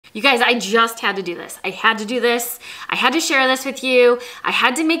You guys, I just had to do this. I had to do this. I had to share this with you. I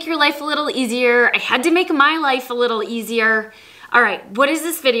had to make your life a little easier. I had to make my life a little easier. All right, what is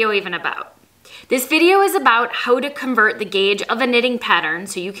this video even about? This video is about how to convert the gauge of a knitting pattern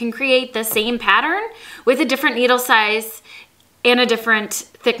so you can create the same pattern with a different needle size and a different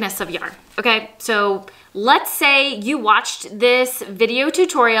thickness of yarn. Okay, so let's say you watched this video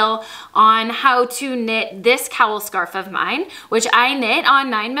tutorial on how to knit this cowl scarf of mine, which I knit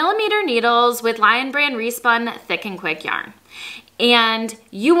on 9mm needles with Lion Brand Respun Thick and Quick yarn. And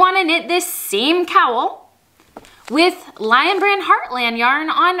you wanna knit this same cowl with Lion Brand Heartland yarn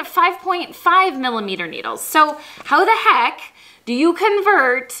on 5.5mm needles. So how the heck do you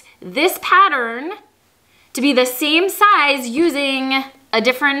convert this pattern to be the same size using a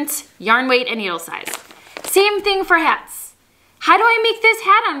different yarn weight and needle size? Same thing for hats. How do I make this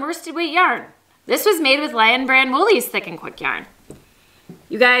hat on worsted weight yarn? This was made with Lion Brand Woolly's Thick and Quick yarn.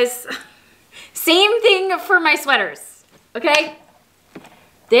 You guys, same thing for my sweaters, okay?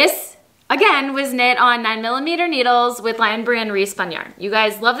 This, again, was knit on 9mm needles with Lion Brand Respun yarn. You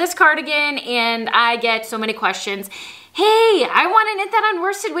guys love this cardigan, and I get so many questions. Hey, I wanna knit that on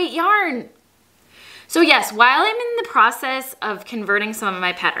worsted weight yarn. So yes, while I'm in the process of converting some of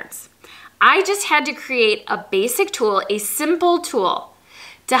my patterns, I just had to create a basic tool, a simple tool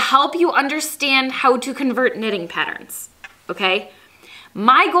to help you understand how to convert knitting patterns, okay?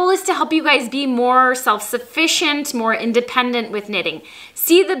 My goal is to help you guys be more self-sufficient, more independent with knitting.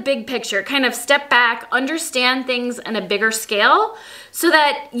 See the big picture, kind of step back, understand things on a bigger scale so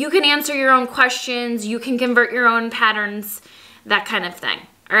that you can answer your own questions, you can convert your own patterns, that kind of thing,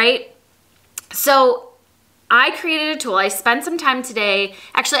 all right? So I created a tool. I spent some time today.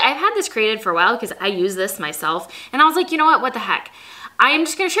 Actually, I've had this created for a while because I use this myself. And I was like, you know what the heck? I am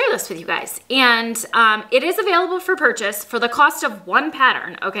just gonna share this with you guys. And it is available for purchase for the cost of one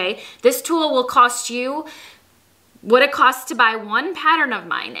pattern, okay? This tool will cost you what it costs to buy one pattern of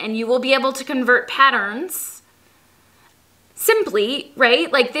mine, and you will be able to convert patterns simply,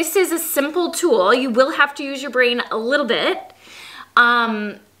 right? Like, this is a simple tool. You will have to use your brain a little bit,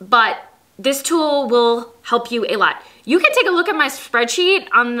 but this tool will help you a lot. You can take a look at my spreadsheet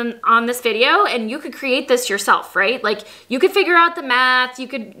on this video, and you could create this yourself, right? Like, you could figure out the math. You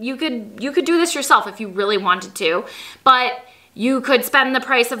could do this yourself if you really wanted to, but you could spend the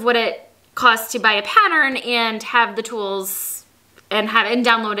price of what it costs to buy a pattern and have the tools and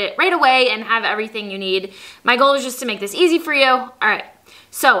download it right away and have everything you need. My goal is just to make this easy for you. All right.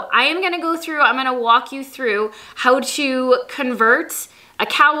 So I'm gonna walk you through how to convert a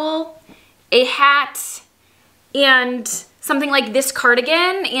cowl, a hat, and something like this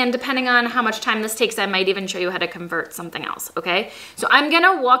cardigan, and depending on how much time this takes, I might even show you how to convert something else, okay? So I'm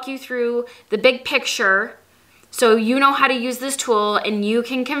gonna walk you through the big picture so you know how to use this tool and you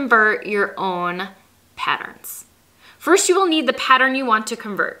can convert your own patterns. First, you will need the pattern you want to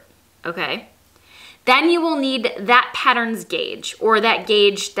convert, okay? Then you will need that pattern's gauge, or that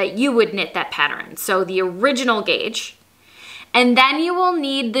gauge that you would knit that pattern. So the original gauge. And then you will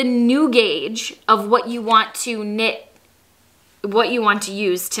need the new gauge of what you want to knit, what you want to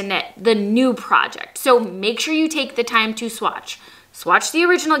use to knit the new project. So make sure you take the time to swatch. Swatch the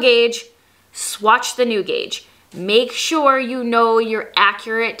original gauge, swatch the new gauge. Make sure you know your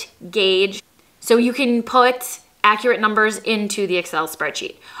accurate gauge so you can put accurate numbers into the Excel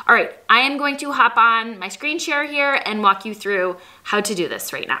spreadsheet. All right, I am going to hop on my screen share here and walk you through how to do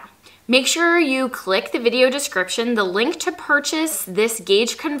this right now. Make sure you click the video description. The link to purchase this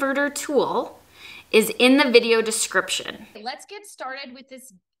gauge converter tool is in the video description. Let's get started with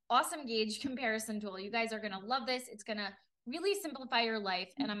this awesome gauge comparison tool. You guys are gonna love this. It's gonna really simplify your life,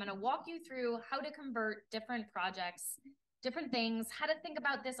 and I'm gonna walk you through how to convert different projects, different things, how to think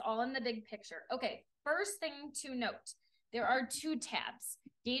about this all in the big picture. Okay, first thing to note, there are two tabs.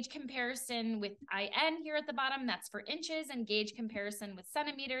 Gauge comparison with IN here at the bottom, that's for inches, and gauge comparison with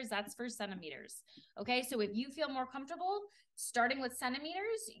centimeters, that's for centimeters. Okay, so if you feel more comfortable starting with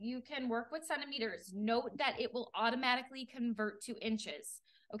centimeters, you can work with centimeters. Note that it will automatically convert to inches.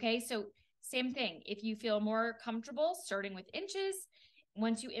 Okay, so same thing. If you feel more comfortable starting with inches,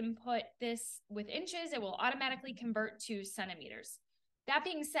 once you input this with inches, it will automatically convert to centimeters. That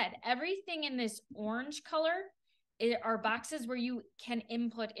being said, everything in this orange color are boxes where you can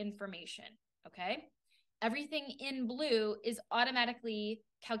input information, okay? Everything in blue is automatically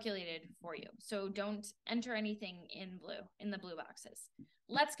calculated for you. So don't enter anything in blue, in the blue boxes.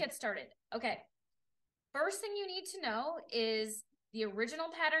 Let's get started. Okay, first thing you need to know is the original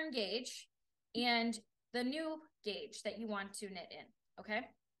pattern gauge and the new gauge that you want to knit in, okay?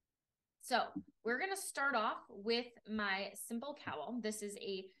 So we're gonna start off with my simple cowl. This is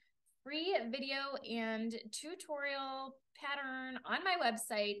a free video and tutorial pattern on my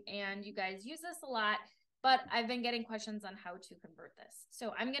website, and you guys use this a lot, but I've been getting questions on how to convert this.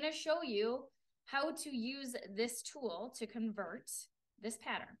 So I'm going to show you how to use this tool to convert this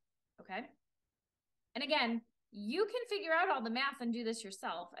pattern, okay? And again, you can figure out all the math and do this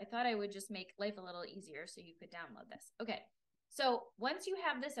yourself. I thought I would just make life a little easier so you could download this. Okay, so once you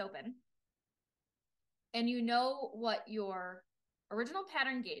have this open and you know what your original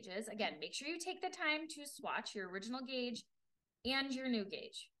pattern gauge is, again, make sure you take the time to swatch your original gauge and your new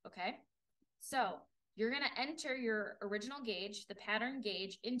gauge, okay? So you're gonna enter your original gauge, the pattern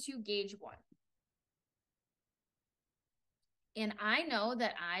gauge, into gauge 1. And I know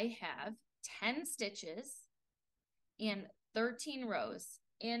that I have 10 stitches and 13 rows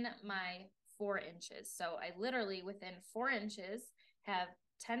in my 4 inches. So I literally, within 4 inches, have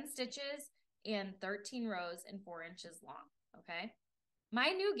 10 stitches and 13 rows and 4 inches long, okay? My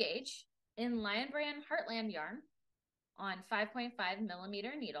new gauge in Lion Brand Heartland yarn on 5.5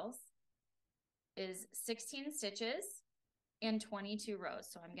 millimeter needles is 16 stitches and 22 rows.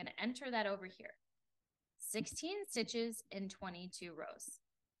 So I'm gonna enter that over here. 16 stitches and 22 rows.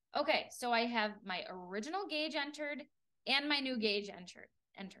 Okay, so I have my original gauge entered and my new gauge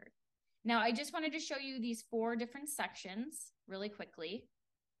entered. Now I just wanted to show you these 4 different sections really quickly.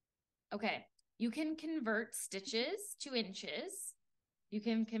 Okay, you can convert stitches to inches. You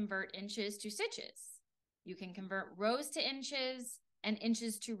can convert inches to stitches. You can convert rows to inches and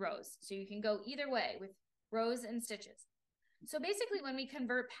inches to rows. So you can go either way with rows and stitches. So basically when we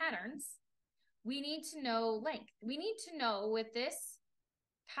convert patterns, we need to know length. We need to know what this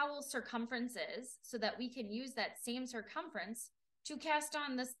cowl circumference is so that we can use that same circumference to cast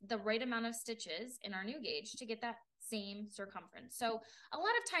on the right amount of stitches in our new gauge to get that same circumference. So a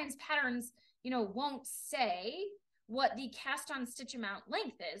lot of times patterns, won't say what the cast on stitch amount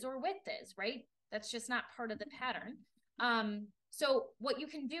length is or width is, right? That's just not part of the pattern. So what you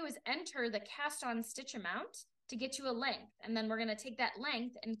can do is enter the cast on stitch amount to get you a length. And then we're going to take that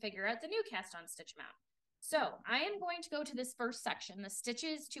length and figure out the new cast on stitch amount. So I am going to go to this first section, the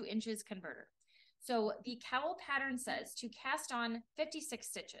stitches to inches converter. So the cowl pattern says to cast on 56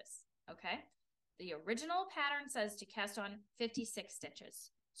 stitches, okay? The original pattern says to cast on 56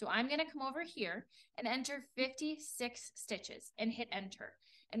 stitches. So I'm going to come over here and enter 56 stitches and hit enter.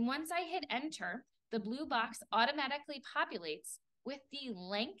 And once I hit enter, the blue box automatically populates with the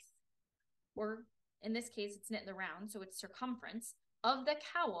length, or in this case, it's knit in the round, so it's circumference of the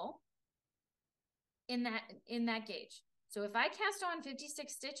cowl in that gauge. So if I cast on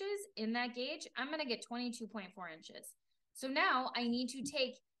 56 stitches in that gauge, I'm going to get 22.4 inches. So now I need to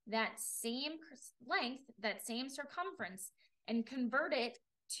take that same length, that same circumference, and convert it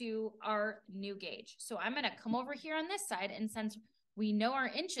to our new gauge. So I'm going to come over here on this side, and since we know our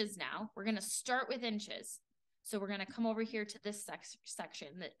inches now, we're going to start with inches. So we're going to come over here to this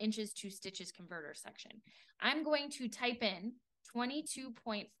section, the inches to stitches converter section. I'm going to type in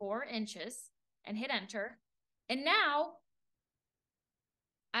 22.4 inches and hit enter. And now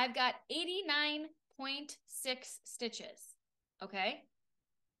I've got 89.6 stitches, okay?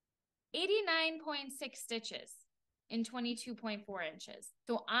 89.6 stitches in 22.4 inches.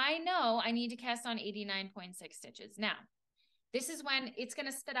 So I know I need to cast on 89.6 stitches. Now, this is when it's going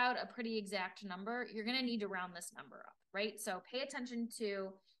to spit out a pretty exact number. You're going to need to round this number up, right? So pay attention to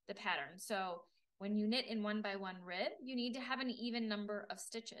the pattern. So when you knit in 1 by 1 rib, you need to have an even number of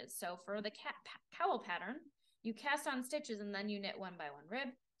stitches. So for the cowl pattern, you cast on stitches and then you knit 1 by 1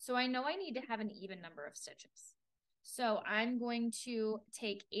 rib. So I know I need to have an even number of stitches. So I'm going to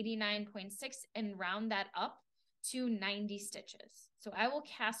take 89.6 and round that up to 90 stitches. So I will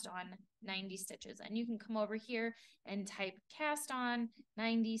cast on 90 stitches, and you can come over here and type cast on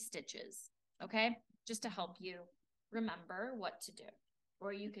 90 stitches, okay? Just to help you remember what to do.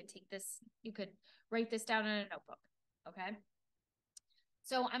 Or you could take this, you could write this down in a notebook, okay?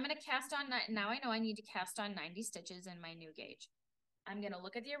 So I'm going to cast on, now I know I need to cast on 90 stitches in my new gauge. I'm going to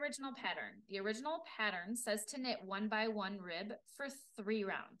look at the original pattern. The original pattern says to knit 1 by 1 rib for 3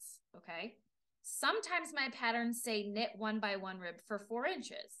 rounds, okay? Sometimes my patterns say knit 1 by 1 rib for 4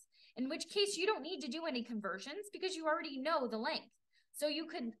 inches, in which case you don't need to do any conversions because you already know the length. So you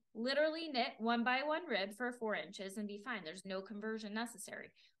could literally knit 1 by 1 rib for 4 inches and be fine. There's no conversion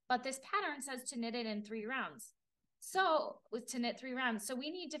necessary. But this pattern says to knit it in 3 rounds. So to knit 3 rounds. So we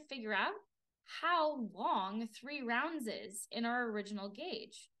need to figure out how long 3 rounds is in our original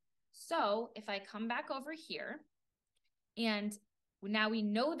gauge. So if I come back over here, and now we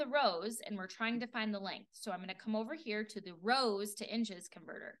know the rows and we're trying to find the length. So I'm going to come over here to the rows to inches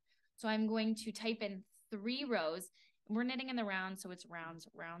converter. So I'm going to type in 3 rows, We're knitting in the round, so it's rounds,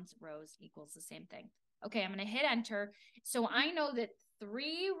 rows equals the same thing. Okay, I'm going to hit enter. So I know that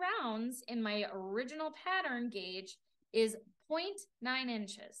 3 rounds in my original pattern gauge is 0.9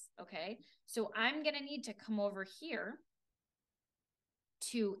 inches. Okay, so I'm going to need to come over here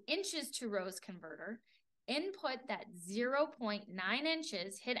to inches to rows converter, input that 0.9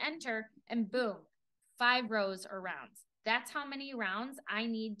 inches, hit enter, and boom, 5 rows or rounds. That's how many rounds I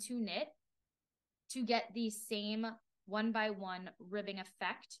need to knit to get the same 1-by-1 ribbing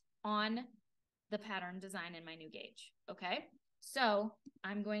effect on the pattern design in my new gauge. Okay, so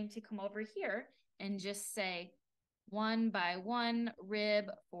I'm going to come over here and just say 1-by-1 rib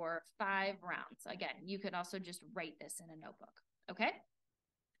for 5 rounds. Again, you could also just write this in a notebook. Okay,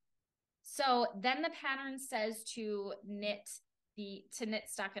 so then the pattern says to knit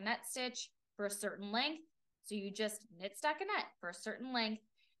stockinette stitch for a certain length. So you just knit stockinette for a certain length.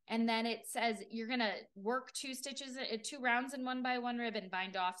 And then it says you're going to work 2 stitches, 2 rounds in 1-by-1 rib and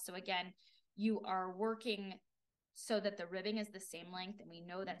bind off. So again, you are working so that the ribbing is the same length, and we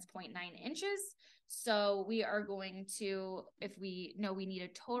know that's 0.9 inches. So we are going to, if we know we need a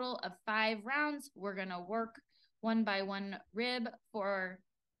total of 5 rounds, we're going to work 1-by-1 rib for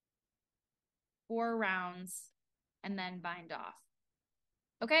 4 rounds and then bind off.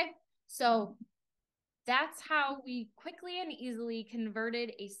 Okay, so that's how we quickly and easily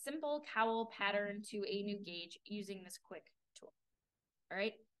converted a simple cowl pattern to a new gauge using this quick tool. All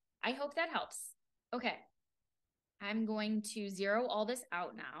right, I hope that helps. Okay, I'm going to zero all this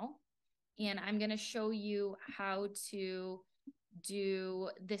out now, and I'm going to show you how to do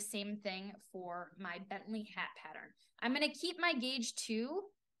the same thing for my Bentley hat pattern. I'm going to keep my gauge 2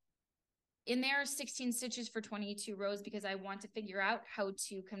 in there, 16 stitches for 22 rows, because I want to figure out how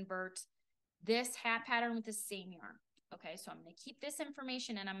to convert this hat pattern with the same yarn. Okay, so I'm going to keep this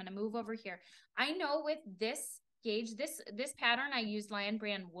information and I'm going to move over here. I know with this gauge, this pattern, I used Lion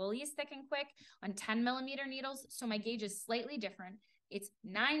Brand Woolies Thick and Quick on 10mm needles, so my gauge is slightly different. It's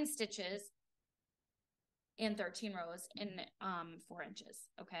 9 stitches and 13 rows in 4 inches.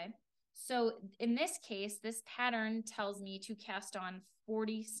 Okay, so in this case, this pattern tells me to cast on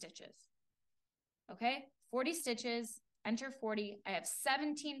 40 stitches. Okay, 40 stitches, enter 40. I have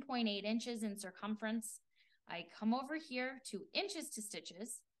 17.8 inches in circumference. I come over here to inches to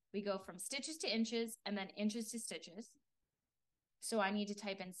stitches. We go from stitches to inches and then inches to stitches. So I need to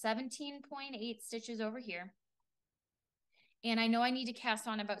type in 17.8 stitches over here. And I know I need to cast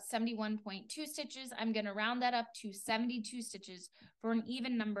on about 71.2 stitches. I'm going to round that up to 72 stitches for an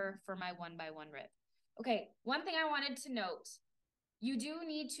even number for my 1-by-1 rib. Okay, one thing I wanted to note, you do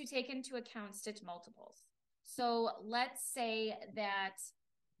need to take into account stitch multiples. So let's say that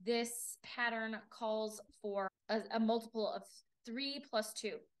this pattern calls for a multiple of 3 plus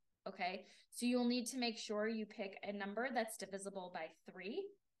 2. Okay, so you'll need to make sure you pick a number that's divisible by 3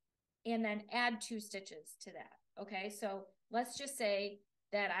 and then add 2 stitches to that. Okay, so let's just say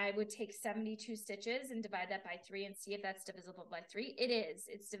that I would take 72 stitches and divide that by 3 and see if that's divisible by 3. It is.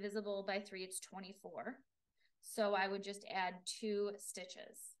 It's divisible by 3. It's 24. So I would just add 2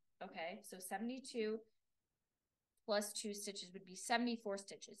 stitches. Okay, so 72 plus 2 stitches would be 74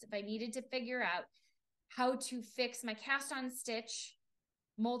 stitches. If I needed to figure out how to fix my cast on stitch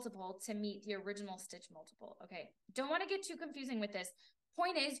multiple to meet the original stitch multiple. Okay, don't want to get too confusing with this.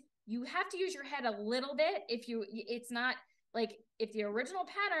 Point is, you have to use your head a little bit. It's not like if the original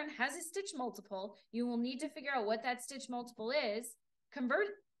pattern has a stitch multiple, you will need to figure out what that stitch multiple is, convert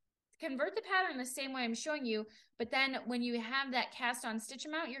the pattern the same way I'm showing you, but then when you have that cast on stitch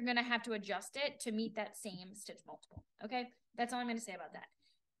amount, you're going to have to adjust it to meet that same stitch multiple. Okay, that's all I'm going to say about that.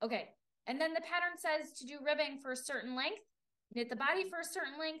 Okay, and then the pattern says to do ribbing for a certain length, knit the body for a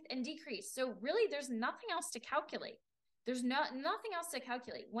certain length, and decrease. So really, there's nothing else to calculate. There's nothing else to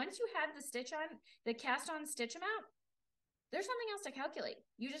calculate. Once you have the stitch on, the cast on stitch amount, there's nothing else to calculate.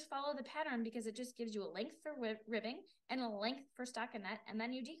 You just follow the pattern because it just gives you a length for ribbing and a length for stockinette, and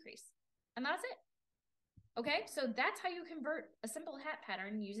then you decrease. And that's it. Okay, so that's how you convert a simple hat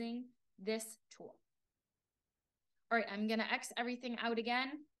pattern using this tool. All right, I'm going to X everything out again.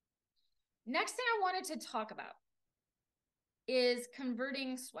 Next thing I wanted to talk about is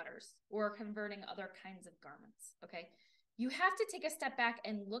converting sweaters or converting other kinds of garments. Okay, you have to take a step back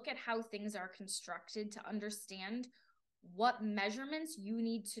and look at how things are constructed to understand what measurements you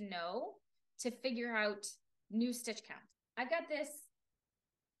need to know to figure out new stitch count. I've got this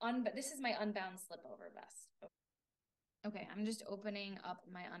is my unbound slip over vest. Okay, I'm just opening up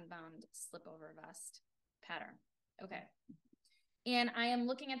my unbound slip over vest pattern. Okay, and I am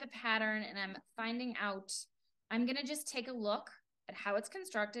looking at the pattern and I'm finding out, I'm gonna just take a look at how it's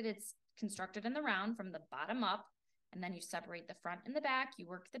constructed. It's constructed in the round from the bottom up. and then you separate the front and the back, you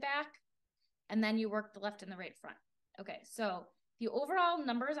work the back, and then you work the left and the right front. Okay, so the overall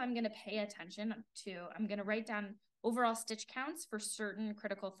numbers I'm going to pay attention to, I'm going to write down overall stitch counts for certain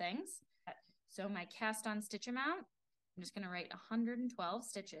critical things. So my cast on stitch amount, I'm just going to write 112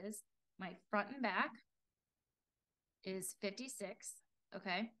 stitches. My front and back is 56,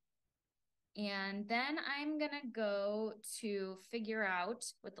 okay? And then I'm going to go to figure out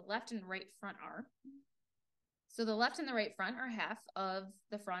what the left and right front are. So the left and the right front are half of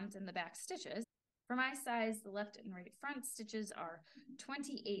the front and the back stitches. For my size, the left and right front stitches are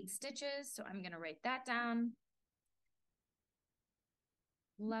 28 stitches. So I'm going to write that down.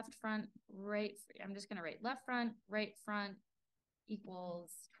 Left front, right, I'm just going to write left front, right front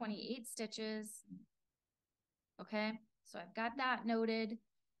equals 28 stitches. Okay, so I've got that noted.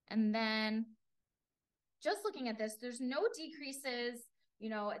 And then just looking at this, there's no decreases, you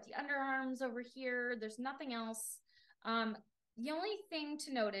know, at the underarms over here. There's nothing else. The only thing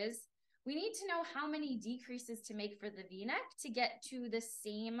to note is we need to know how many decreases to make for the V-neck to get to the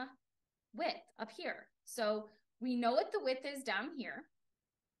same width up here. So we know what the width is down here.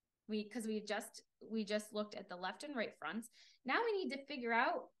 Because we just looked at the left and right fronts. Now we need to figure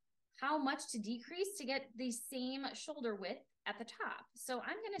out how much to decrease to get the same shoulder width at the top. So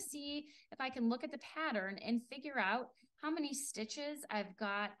I'm going to see if I can look at the pattern and figure out how many stitches I've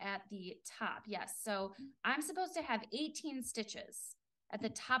got at the top. Yes, so I'm supposed to have 18 stitches at the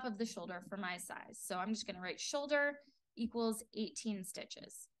top of the shoulder for my size. So I'm just going to write shoulder equals 18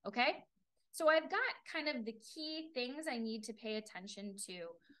 stitches. Okay, so I've got kind of the key things I need to pay attention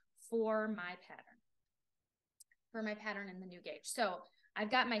to for my pattern in the new gauge. So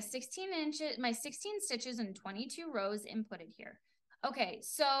I've got my 16 stitches and 22 rows inputted here. Okay,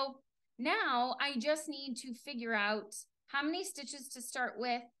 so now I just need to figure out how many stitches to start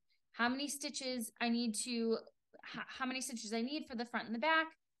with, how many stitches I need for the front and the back,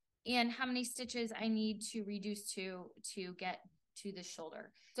 and how many stitches I need to reduce to get to the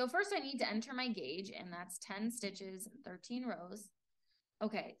shoulder. So first I need to enter my gauge, and that's 10 stitches and 13 rows.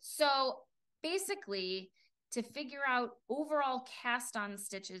 Okay, so basically to figure out overall cast on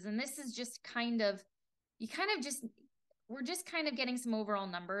stitches, and this is just we're just kind of getting some overall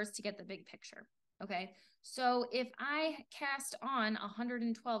numbers to get the big picture. Okay, so if I cast on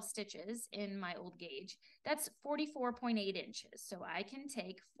 112 stitches in my old gauge, that's 44.8 inches. So I can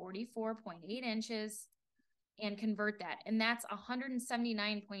take 44.8 inches and convert that, and that's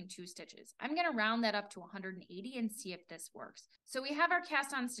 179.2 stitches. I'm going to round that up to 180 and see if this works. So we have our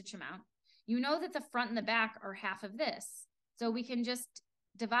cast on stitch amount. You know that the front and the back are half of this. So we can just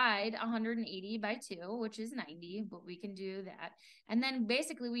divide 180 by 2, which is 90, but we can do that. And then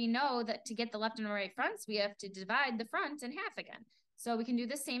basically we know that to get the left and right fronts, we have to divide the front in half again. So we can do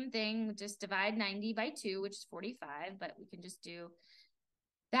the same thing, just divide 90 by 2, which is 45, but we can just do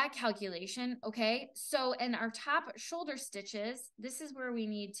that calculation. Okay, so in our top shoulder stitches, this is where we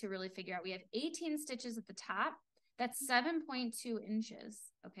need to really figure out. We have 18 stitches at the top. That's 7.2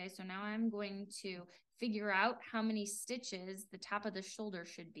 inches. Okay, so now I'm going to figure out how many stitches the top of the shoulder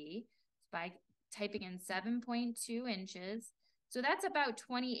should be by typing in 7.2 inches. So that's about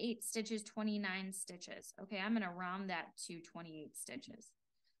 28 stitches, 29 stitches. Okay, I'm going to round that to 28 stitches.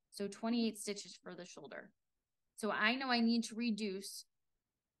 So 28 stitches for the shoulder. So I know I need to reduce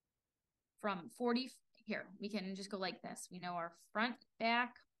from 40, here, we can just go like this. We know our front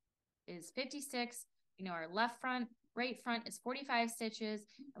back is 56. We know our left front, right front is 45 stitches.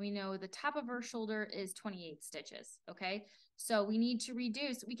 And we know the top of our shoulder is 28 stitches, okay? So we need to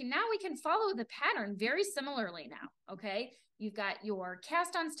reduce. We can follow the pattern very similarly now, okay? You've got your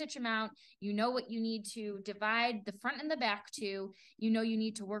cast on stitch amount. You know what you need to divide the front and the back to. You know you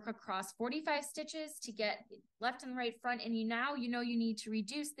need to work across 45 stitches to get left and right front. And you know you need to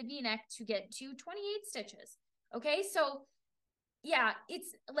reduce the V-neck to get to 28 stitches. Okay, so yeah,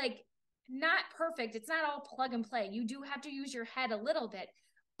 it's like not perfect. It's not all plug and play. You do have to use your head a little bit,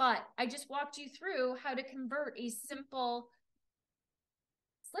 but I just walked you through how to convert a simple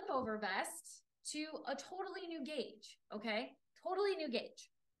slipover vest to a totally new gauge, okay? Totally new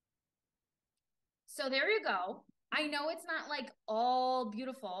gauge. So there you go. I know it's not like all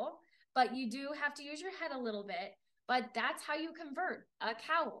beautiful, but you do have to use your head a little bit, but that's how you convert a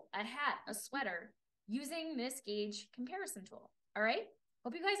cowl, a hat, a sweater using this gauge comparison tool, all right?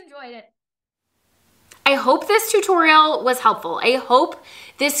 Hope you guys enjoyed it. I hope this tutorial was helpful. I hope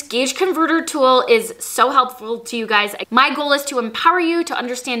this gauge converter tool is so helpful to you guys. My goal is to empower you to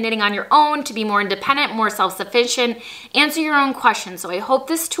understand knitting on your own, to be more independent, more self-sufficient, answer your own questions. So I hope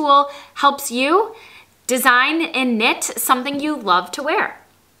this tool helps you design and knit something you love to wear.